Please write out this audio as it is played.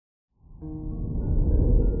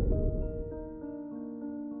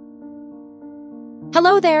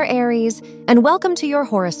Hello there, Aries, and welcome to your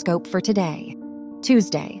horoscope for today,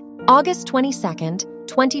 Tuesday, August 22nd,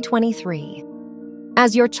 2023.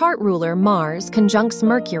 As your chart ruler, Mars, conjuncts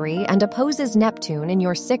Mercury and opposes Neptune in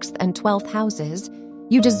your 6th and 12th houses,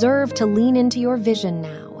 you deserve to lean into your vision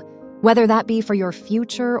now. Whether that be for your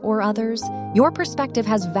future or others, your perspective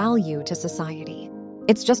has value to society.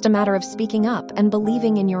 It's just a matter of speaking up and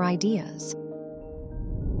believing in your ideas.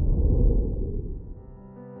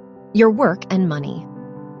 Your work and money.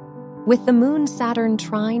 With the Moon-Saturn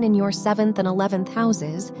trine in your 7th and 11th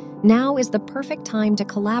houses, now is the perfect time to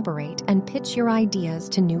collaborate and pitch your ideas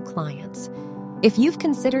to new clients. If you've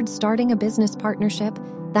considered starting a business partnership,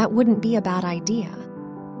 that wouldn't be a bad idea.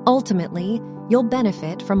 Ultimately, you'll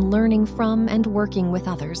benefit from learning from and working with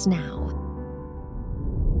others now.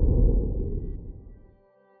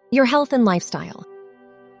 Your health and lifestyle.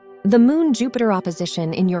 The Moon-Jupiter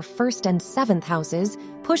opposition in your 1st and 7th houses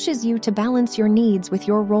pushes you to balance your needs with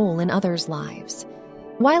your role in others' lives.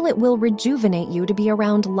 While it will rejuvenate you to be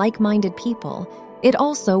around like-minded people, it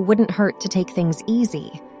also wouldn't hurt to take things easy.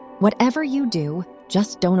 Whatever you do,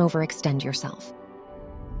 just don't overextend yourself.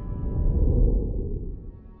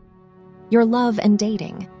 Your love and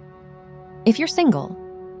dating. If you're single,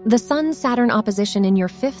 the Sun-Saturn opposition in your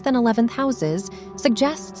 5th and 11th houses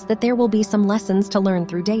suggests that there will be some lessons to learn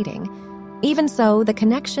through dating. Even so, the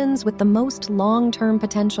connections with the most long-term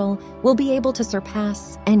potential will be able to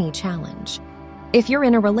surpass any challenge. If you're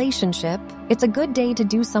in a relationship, it's a good day to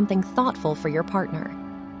do something thoughtful for your partner.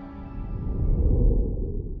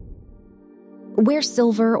 Wear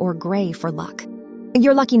silver or gray for luck.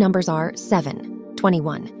 Your lucky numbers are 7,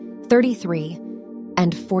 21, 33,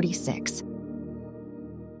 and 46.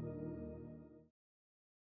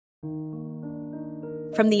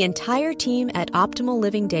 From the entire team at Optimal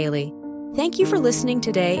Living Daily, thank you for listening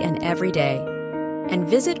today and every day. And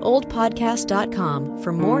visit oldpodcast.com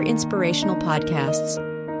for more inspirational podcasts.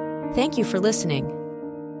 Thank you for listening.